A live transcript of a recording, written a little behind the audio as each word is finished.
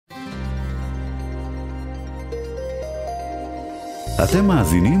אתם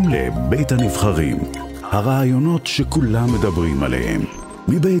מאזינים לבית הנבחרים, הרעיונות שכולם מדברים עליהם,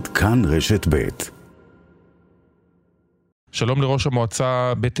 מבית כאן רשת בית. שלום לראש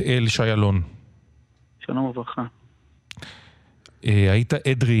המועצה בית אל שי אלון. שלום וברכה. היית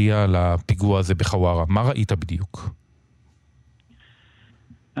עד ראייה לפיגוע הזה בחווארה, מה ראית בדיוק?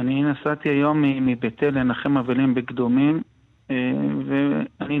 אני נסעתי היום מבית אל לנחם אבלים בקדומים,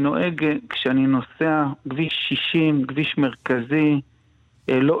 ואני נוהג כשאני נוסע כביש 60, כביש מרכזי,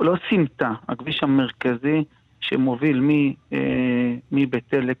 לא סמטה, הכביש המרכזי שמוביל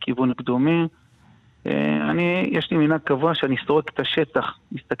מבית אל לכיוון קדומים. יש לי מנהג קבוע שאני סורק את השטח,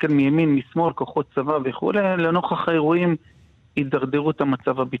 מסתכל מימין, משמאל, כוחות צבא וכו', לנוכח האירועים הידרדרות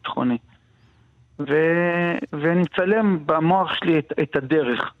המצב הביטחוני. ואני מצלם במוח שלי את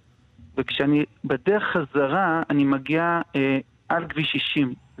הדרך. וכשאני בדרך חזרה, אני מגיע על כביש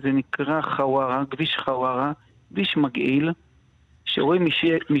 60, זה נקרא חווארה, כביש חווארה, כביש מגעיל, שרואים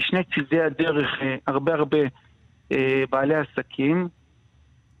משני צידי הדרך הרבה בעלי עסקים.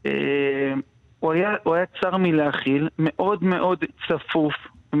 הוא היה צר מלהכיל, מאוד מאוד צפוף,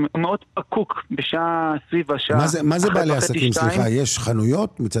 מאוד פקוק בשעה סביב השעה. מה זה בעלי עסקים? סליחה, יש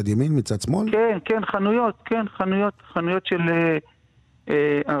חנויות מצד ימין, מצד שמאל? כן, חנויות של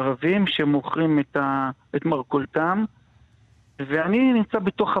ערבים שמוכרים את מרכולתם, ואני נמצא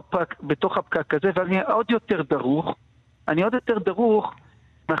בתוך הפקק הזה, ואני עוד יותר דרוך,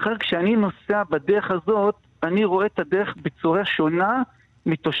 מאחר כשאני נוסע בדרך הזאת, אני רואה את הדרך בצורה שונה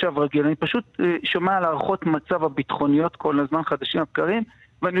מתושב רגיל. אני פשוט שומע על הערכות מצב הביטחוניות כל הזמן, חדשים הבקרים,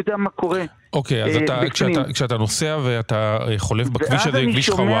 ואני יודע מה קורה. אוקיי, אז כשאתה נוסע ואתה חולף בכביש הזה, כביש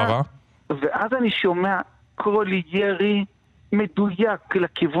חווארה. ואז אני שומע קול ירי מדויק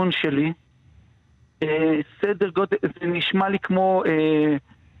לכיוון שלי. סדר גודל, זה נשמע לי כמו,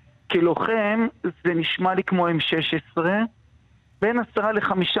 כלוחם, זה נשמע לי כמו M16, בין 10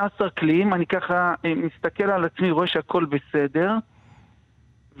 ל-15 כלים, אני ככה מסתכל על עצמי, רואה שהכל בסדר,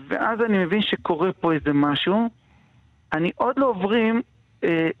 ואז אני מבין שקורה פה איזה משהו, אני עוד לא עוברים,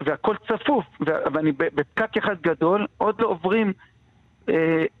 והכל צפוף, ואני בפקק אחד גדול, עוד לא עוברים 20-30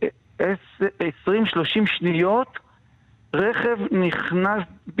 שניות, רכב נכנס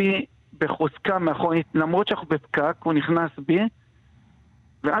בי בחוזקה מאחורית, למרות שאנחנו בפקק, הוא נכנס בי,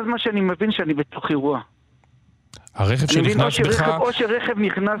 ואז מה שאני מבין שאני בתוך אירוע. הרכב שנכנס בך... או שרכב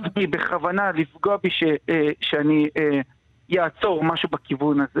נכנס בי בכוונה לפגוע בי שאני יעצור משהו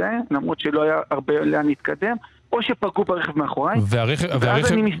בכיוון הזה, למרות שלא היה הרבה לאן להתקדם, או שפגעו ברכב מאחוריי.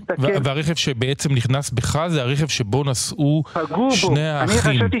 והרכב שבעצם נכנס בך זה הרכב שבו נסעו שני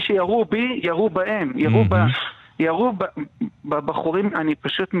האחים. אני חשבתי שירו בי, ירו בהם, ירו בבחורים, אני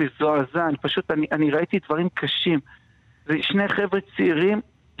פשוט מזועזע, אני ראיתי דברים קשים. זה שני חבר'ה צעירים,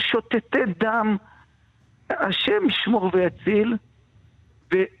 שוטטי דם, השם ישמור ויציל,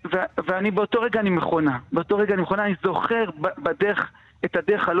 ואני באותו רגע אני מכונה. אני זוכר את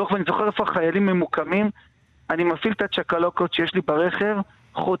הדרך הלוך, ואני זוכר איפה החיילים ממוקמים, אני מפעיל את הצ'קלוקות שיש לי ברכב,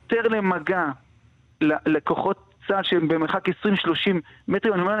 חותר למגע לכוחות צה"ל שהם במרחק 20-30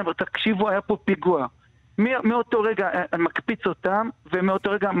 מטרים, אני אומר להם, תקשיבו, היה פה פיגוע. מאותו רגע אני מקפיץ אותם,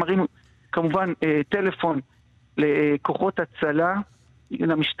 ומאותו רגע מרים כמובן טלפון לכוחות הצלה,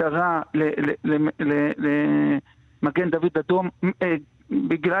 למשטרה, למגן דוד אדום,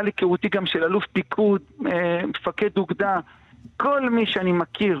 בגלל היכרותי גם של אלוף פיקוד, מפקד אוגדה, כל מי שאני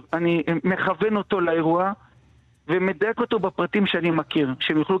מכיר, אני מכוון אותו לאירוע, ומדייק אותו בפרטים שאני מכיר,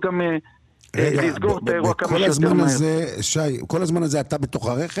 שהם יוכלו גם לסגור את האירוע כמה שיותר מהר. שי, כל הזמן הזה אתה בתוך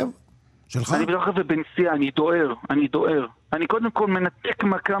הרכב שלך? אני בתוך הרכב ובנסיעה, אני דואר. אני קודם כל מנתק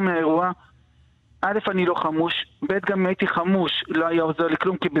מכה מהאירוע, א', אני לא חמוש, ב', גם הייתי חמוש, לא היה עוזר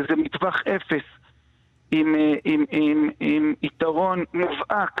לכלום, כי בזה מטווח אפס, עם יתרון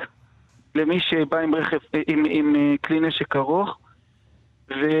מובהק למי שבא עם רכב, עם כלי נשק ארוך,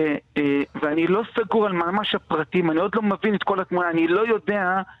 ואני לא סגור על ממש הפרטים, אני עוד לא מבין את כל התמונה, אני לא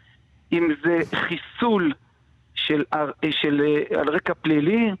יודע אם זה חיסול על רקע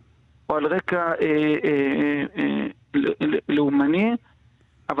פלילי, או על רקע לאומני,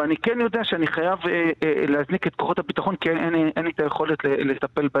 אבל אני כן יודע שאני חייב להזניק את כוחות הביטחון, כי אין לי את היכולת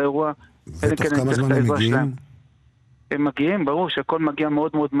לטפל באירוע. ותוך כמה זמן הם מגיעים? הם מגיעים, ברור שהכל מגיע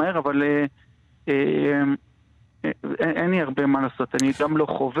מאוד מאוד מהר, אבל אין לי הרבה מה לעשות. אני גם לא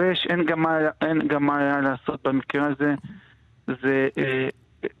חובש, אין גם מה היה לעשות במקרה הזה. זה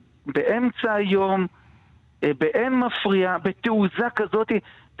באמצע היום, באין מפריע, בתעוזה כזאת.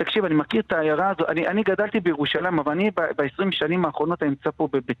 תקשיב, אני מכיר את העיירה הזו, אני גדלתי בירושלים, אבל אני ב-20 שנים האחרונות אני נמצא פה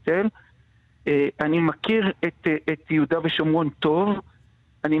בבית אל, אני מכיר את יהודה ושומרון טוב,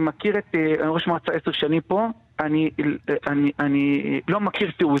 אני מכיר את ראש מועצה 10 שנים פה, אני לא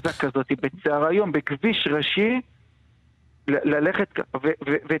מכיר תעוזה כזאת בצער היום, בכביש ראשי, ללכת,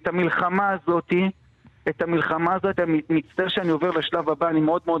 ואת המלחמה הזאת, אני מצטער שאני עובר לשלב הבא, אני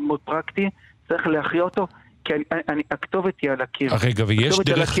מאוד מאוד מאוד פרקטי, צריך להכריע אותו, כי הכתובת היא על הקיר. רגע,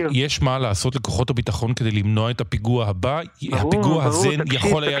 יש מה לעשות לכוחות הביטחון כדי למנוע את הפיגוע הבא? הפיגוע הזה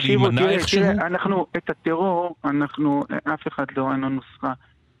יכול היה להימנע איכשהו? אנחנו, את הטרור, אף אחד לא, אין לנו נוסחה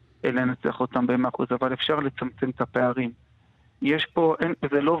לנצח אותם ב100%, אבל אפשר לצמצם את הפערים. יש פה,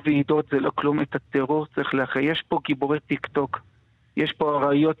 זה לא ועידות, זה לא כלום, את הטרור צריך להכריע. יש פה גיבורי טיק-טוק, יש פה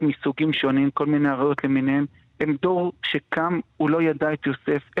הראיות מסוגים שונים, כל מיני הראיות למיניהם. הם דור שקם, הוא לא ידע את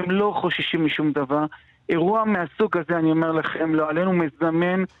יוסף, הם לא חוששים משום דבר. אירוע מהסוג הזה, אני אומר לכם, לא עלינו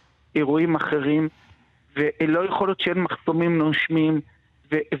מזמן אירועים אחרים, ולא יכול להיות שאין מחסומים נושמים,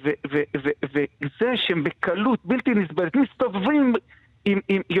 וזה שהם בקלות בלתי נסבלת, מסתובבים,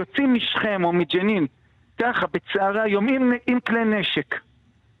 יוצאים משכם או מג'נין, ככה בצערה היום עם כלי נשק,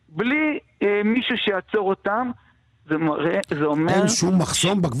 בלי מישהו שיעצור אותם, זה אומר... אין שום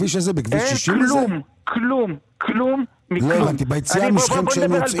מחסום בכביש הזה, בכביש 60 הזה? כלום. לא הבנתי, ביציאה משכם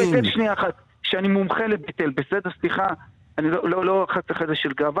כשהם יוצאים. בוא נדבר על ביטל שנייה אחת, שאני מומחה לביטל, בסדר, סליחה, אני לא חצי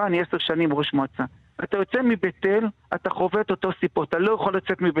של גאווה, אני 10 שנים ראש מועצה. אתה יוצא מביטל, אתה חווה את אותו סיפור, אתה לא יכול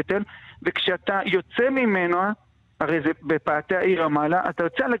לצאת מביטל, וכשאתה יוצא ממנו, הרי זה בפאתי העיר המעלה, אתה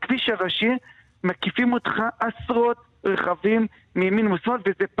יוצא על הכביש הראשי, מקיפים אותך עשרות רכבים מימין ושמאל,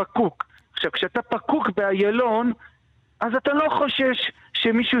 וזה פקוק. עכשיו, כשאתה פקוק באיילון, אז אתה לא חושש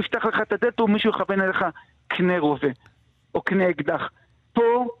שמישהו יפתח לך את הדלת, או מישהו יכוון אליך קנה רובה, או קנה אקדח.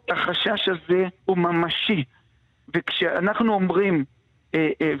 פה החשש הזה הוא ממשי. וכשאנחנו אומרים,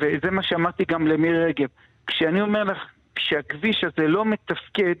 וזה מה שאמרתי גם למירי רגב, כשאני אומר לך, כשהכביש הזה לא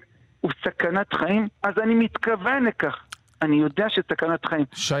מתפקד, הוא סכנת חיים, אז אני מתכוון לכך. אני יודע שסכנת חיים.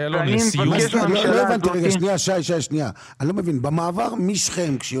 שי אלון, לסיום. לא הבנתי, רגע, שנייה. אני לא מבין, במעבר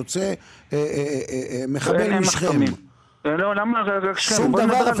משכם, כשיוצא מחבל משכם. לא, למה? שום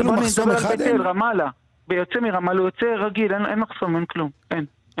דבר, אפילו מחסום אחד אין. רמאללה. ביוצא מרמאללה, הוא יוצא רגיל, אין מחסום, אין כלום.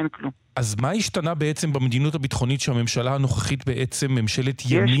 אין כלום. אז מה השתנה בעצם במדיניות הביטחונית שהממשלה הנוכחית בעצם ממשלת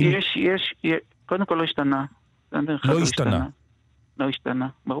ימין? יש, קודם כל לא השתנה. לא השתנה.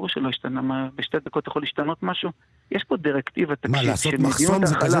 ברור שלא השתנה. בשתי דקות יכול להשתנות משהו? יש פה דירקטיבה, תקשיב. מה, לעשות מחסום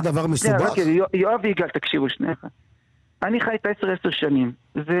זה כזה דבר מסובך? יואב ויגאל, תקשיבו שניך. אני חי את 10 שנים.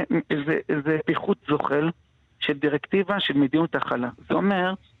 זה פיחות זוחל של דירקטיבה של מדיניות החלה. זה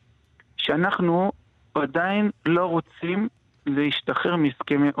אומר שאנחנו עדיין לא רוצים להשתחרר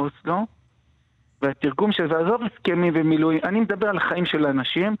מהסכמי אוסלו, והתרגום של ועזוב הסכמים ומילואים, אני מדבר על החיים של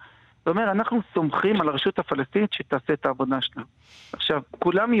האנשים, זאת אומרת, אנחנו סומכים על הרשות הפלסטינית שתעשה את העבודה שלה. עכשיו,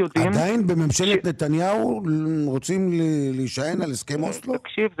 כולם יודעים... עדיין בממשלת נתניהו רוצים להישען על הסכם אוסלו?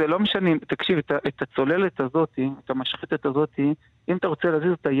 תקשיב, זה לא משנה, תקשיב, את הצוללת הזאת, את המשחטת הזאת, אם אתה רוצה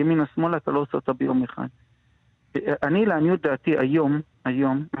להזיז אותה ימינה שמאלה, אתה לא עושה אותה ביום אחד. אני לעניות דעתי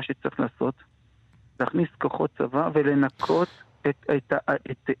היום, מה שצריך לעשות, להכניס כוחות צבא ולנקות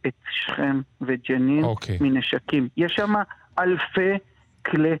את שכם וג'נין מנשקים. יש שם אלפי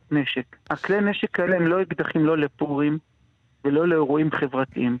כלי נשק. הכלי נשק האלה הם לא אקדחים, לא לפורים ולא לאירועים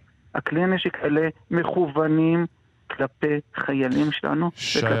חברתיים. הכלי נשק האלה מכוונים כלפי חיילים שלנו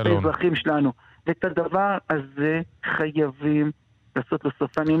וכלפי אזרחים שלנו. ואת הדבר הזה חייבים לעשות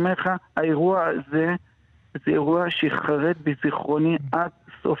לסוף. אני אומר לך, האירוע הזה זה אירוע שיחרד בזיכרוני עד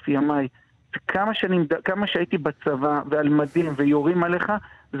סוף ימיי. כמה שהייתי בצבא ועל מדים ויורים עליך,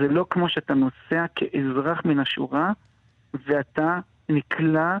 זה לא כמו שאתה נוסע כאזרח מן השורה, ואתה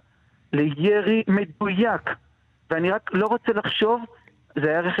נקלע לירי מדויק. ואני רק לא רוצה לחשוב, זה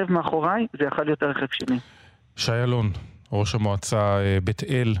היה רכב מאחוריי, זה יכול להיות הרכב שלי. שי אלון, ראש המועצה בית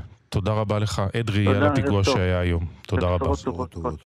אל, תודה רבה לך. אדרי על הפיגוע שהיה היום. תודה רבה.